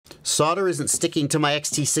Solder isn't sticking to my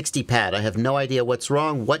XT60 pad. I have no idea what's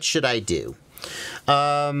wrong. What should I do?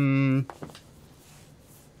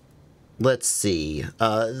 Let's see.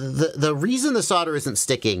 The reason the solder isn't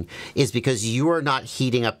sticking is because you are not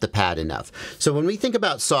heating up the pad enough. So when we think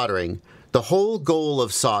about soldering, the whole goal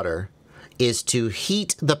of solder is to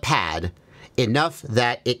heat the pad enough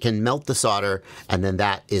that it can melt the solder, and then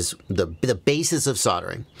that is the basis of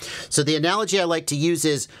soldering. So the analogy I like to use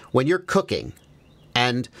is when you're cooking,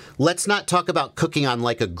 and let's not talk about cooking on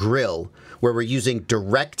like a grill where we're using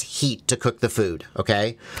direct heat to cook the food,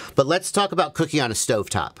 okay? But let's talk about cooking on a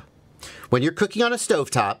stovetop. When you're cooking on a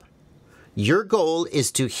stovetop, your goal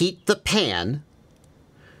is to heat the pan.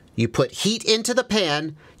 You put heat into the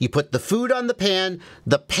pan, you put the food on the pan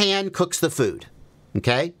cooks the food,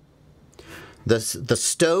 okay? The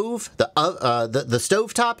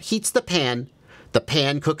stovetop heats the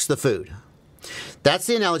pan cooks the food. That's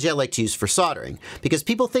the analogy I like to use for soldering, because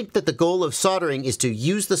people think that the goal of soldering is to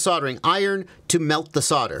use the soldering iron to melt the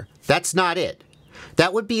solder. That's not it.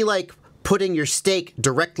 That would be like putting your steak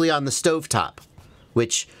directly on the stovetop,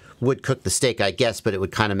 which would cook the steak, I guess, but it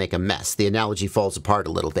would kind of make a mess. The analogy falls apart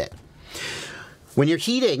a little bit. When you're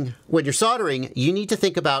soldering, you need to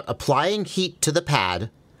think about applying heat to the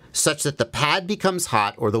pad such that the pad becomes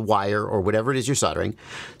hot, or the wire, or whatever it is you're soldering,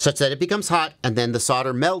 such that it becomes hot, and then the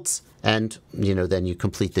solder melts, and, then you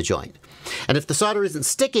complete the joint. And if the solder isn't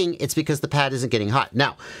sticking, it's because the pad isn't getting hot.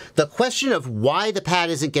 Now, the question of why the pad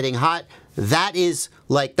isn't getting hot,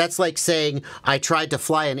 that's like saying, I tried to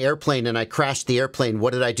fly an airplane and I crashed the airplane.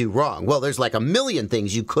 What did I do wrong? Well, there's like a million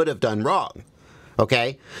things you could have done wrong.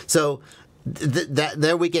 Okay? So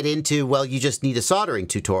there we get into, well, you just need a soldering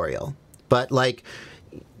tutorial. But like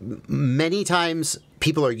many times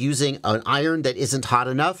people are using an iron that isn't hot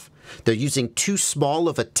enough. They're using too small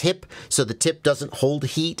of a tip so the tip doesn't hold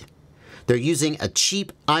heat. They're using a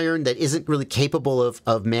cheap iron that isn't really capable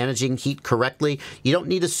of managing heat correctly. You don't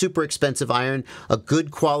need a super expensive iron. A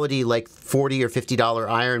good quality, like $40 or $50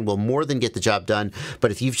 iron will more than get the job done.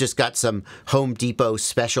 But if you've just got some Home Depot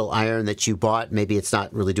special iron that you bought, maybe it's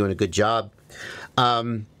not really doing a good job.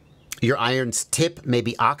 Your iron's tip may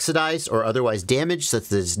be oxidized or otherwise damaged so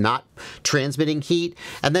that it's not transmitting heat.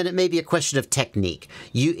 And then it may be a question of technique.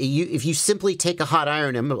 If you simply take a hot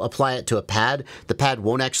iron and apply it to a pad, the pad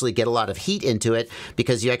won't actually get a lot of heat into it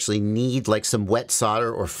because you actually need like some wet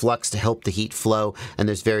solder or flux to help the heat flow. And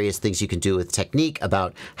there's various things you can do with technique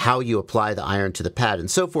about how you apply the iron to the pad and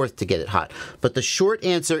so forth to get it hot. But the short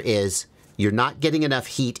answer is you're not getting enough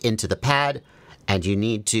heat into the pad, and you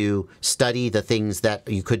need to study the things that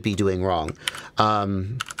you could be doing wrong. I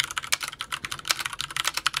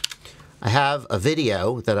have a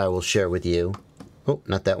video that I will share with you. Oh,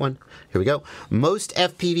 not that one. Here we go. Most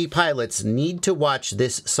FPV pilots need to watch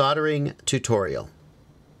this soldering tutorial.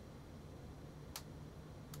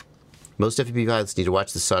 Most FPV pilots need to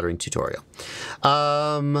watch this soldering tutorial.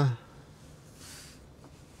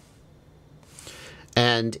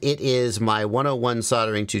 And it is my 101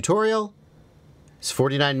 soldering tutorial. It's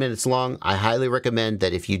 49 minutes long. I highly recommend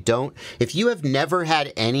that if you have never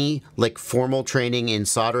had any like formal training in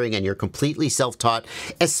soldering and you're completely self-taught,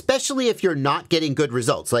 especially if you're not getting good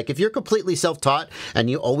results. Like if you're completely self-taught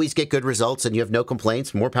and you always get good results and you have no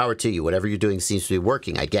complaints, more power to you. Whatever you're doing seems to be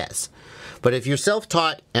working, I guess. But if you're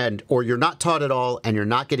self-taught or you're not taught at all and you're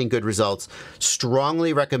not getting good results,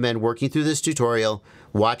 strongly recommend working through this tutorial,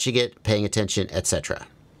 watching it, paying attention, etc.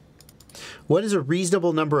 What is a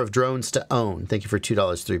reasonable number of drones to own? Thank you for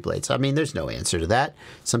 $2, 3 blades. I mean, there's no answer to that.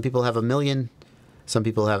 Some people have 1 million. Some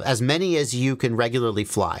people have as many as you can regularly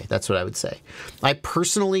fly. That's what I would say. I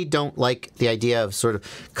personally don't like the idea of sort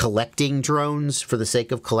of collecting drones for the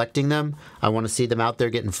sake of collecting them. I want to see them out there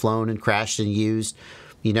getting flown and crashed and used.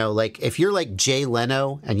 Like if you're like Jay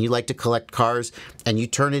Leno and you like to collect cars and you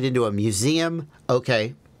turn it into a museum,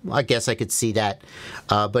 okay, I guess I could see that.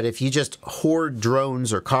 But if you just hoard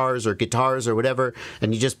drones or cars or guitars or whatever,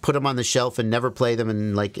 and you just put them on the shelf and never play them,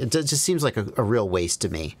 and like it just seems like a real waste to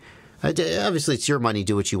me. Obviously, it's your money.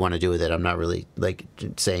 Do what you want to do with it. I'm not really like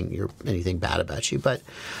saying anything bad about you. But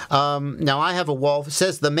now I have a wall.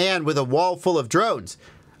 Says the man with a wall full of drones.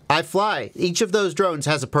 I fly. Each of those drones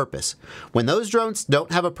has a purpose. When those drones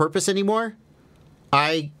don't have a purpose anymore,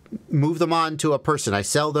 I move them on to a person. I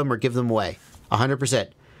sell them or give them away. 100%.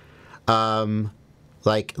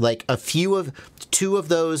 Like two of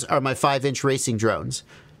those are my 5-inch racing drones.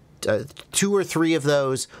 2 or 3 of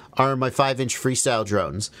those are my 5-inch freestyle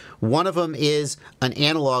drones. One of them is an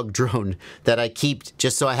analog drone that I keep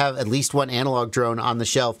just so I have at least one analog drone on the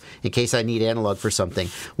shelf in case I need analog for something.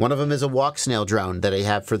 One of them is a Walksnail drone that I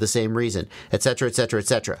have for the same reason, etc., etc.,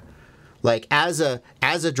 etc. Like as a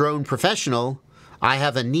drone professional, I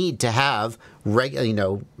have a need to have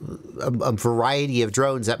a variety of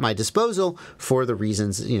drones at my disposal for the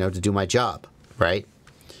reasons, to do my job, right?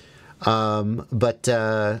 But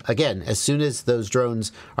again, as soon as those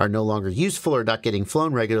drones are no longer useful or not getting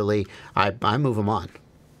flown regularly, I move them on.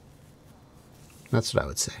 That's what I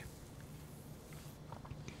would say.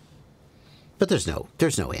 But there's no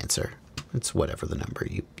answer. It's whatever the number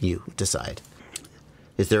you decide.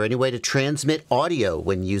 Is there any way to transmit audio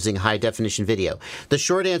when using high-definition video? The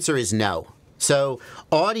short answer is no. So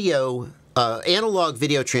audio, analog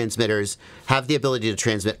video transmitters have the ability to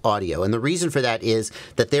transmit audio. And the reason for that is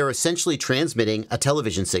that they're essentially transmitting a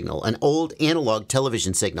television signal, an old analog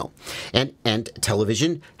television signal. And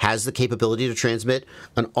television has the capability to transmit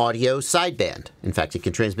an audio sideband. In fact, it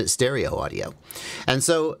can transmit stereo audio. And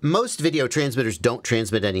so most video transmitters don't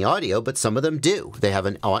transmit any audio, but some of them do. They have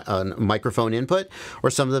a microphone input,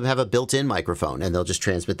 or some of them have a built-in microphone, and they'll just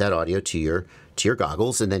transmit that audio to your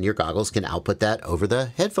goggles, and then your goggles can output that over the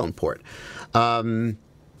headphone port.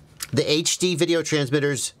 The HD video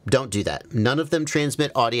transmitters don't do that. None of them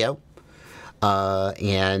transmit audio,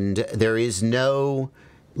 and there is no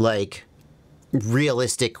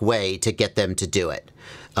realistic way to get them to do it.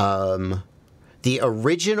 The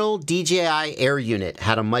original DJI Air unit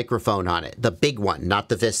had a microphone on it, the big one, not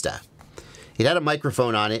the Vista. It had a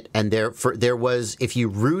microphone on it, and there was, if you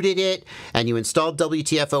rooted it and you installed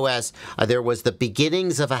WTFOS, there was the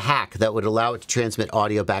beginnings of a hack that would allow it to transmit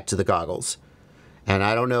audio back to the goggles. And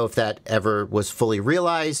I don't know if that ever was fully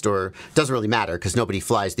realized, or it doesn't really matter because nobody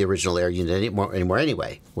flies the original Air unit anymore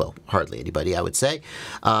anyway. Well, hardly anybody, I would say.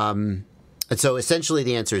 And so essentially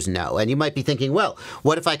the answer is no. And you might be thinking, well,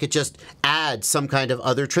 what if I could just add some kind of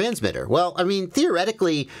other transmitter? Well, I mean,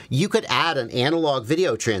 theoretically, you could add an analog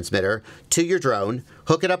video transmitter to your drone,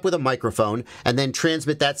 hook it up with a microphone, and then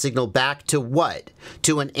transmit that signal back to what?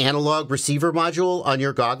 To an analog receiver module on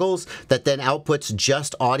your goggles that then outputs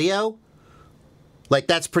just audio?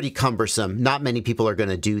 That's pretty cumbersome. Not many people are going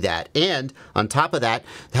to do that. And on top of that,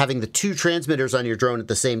 having the two transmitters on your drone at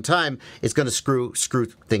the same time is going to screw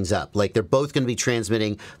things up. They're both going to be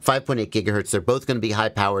transmitting 5.8 gigahertz. They're both going to be high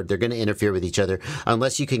powered. They're going to interfere with each other.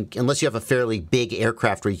 Unless you have a fairly big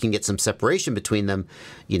aircraft where you can get some separation between them,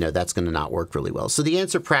 that's going to not work really well. So the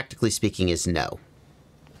answer, practically speaking, is no.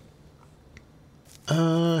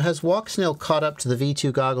 Has Walksnail caught up to the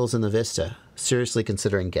V2 goggles in the Vista? Seriously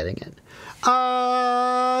considering getting it.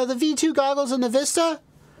 The V2 goggles in the Vista?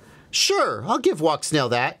 Sure, I'll give Walksnail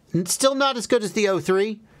that. Still not as good as the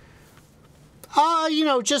O3.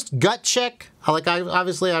 Just gut check.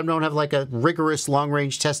 Obviously, I don't have a rigorous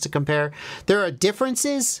long-range test to compare. There are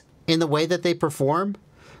differences in the way that they perform.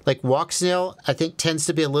 Walksnail, I think, tends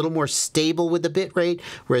to be a little more stable with the bit rate,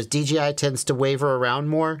 whereas DJI tends to waver around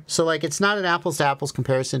more. So, it's not an apples-to-apples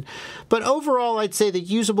comparison. But overall, I'd say the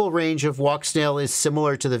usable range of Walksnail is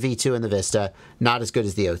similar to the V2 and the Vista, not as good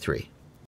as the O3.